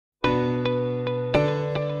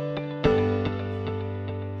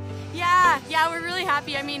Yeah, we're really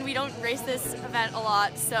happy. I mean, we don't race this event a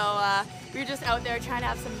lot, so we were just out there trying to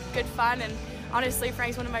have some good fun, and honestly,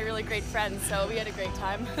 Frank's one of my really great friends, so we had a great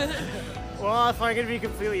time. Well, if I'm gonna be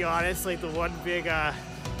completely honest, like the one big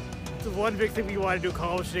thing we wanted to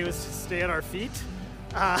accomplish today was to stay on our feet,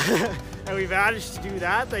 and we managed to do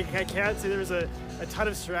that. Like, I can't say there was a ton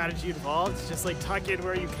of strategy involved. It's just like tuck in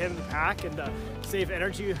where you can in the pack and save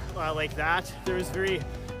energy like that.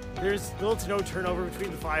 There's little to no turnover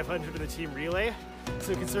between the 500 and the team relay,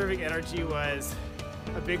 so conserving energy was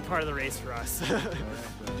a big part of the race for us.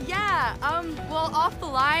 Yeah, well, off the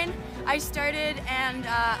line, I started and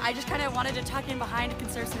I just kind of wanted to tuck in behind to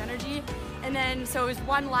conserve some energy. And then, so it was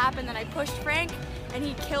one lap, and then I pushed Frank, and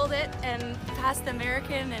he killed it and passed the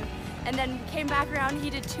American, and then came back around.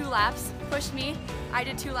 He did 2 laps, pushed me. I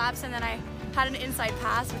did 2 laps, and then I had an inside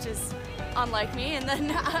pass, which is unlike me. And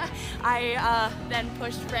then I then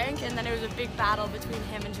pushed Frank, and then it was a big battle between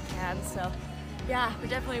him and Japan. So yeah, we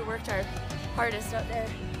definitely worked our hardest out there.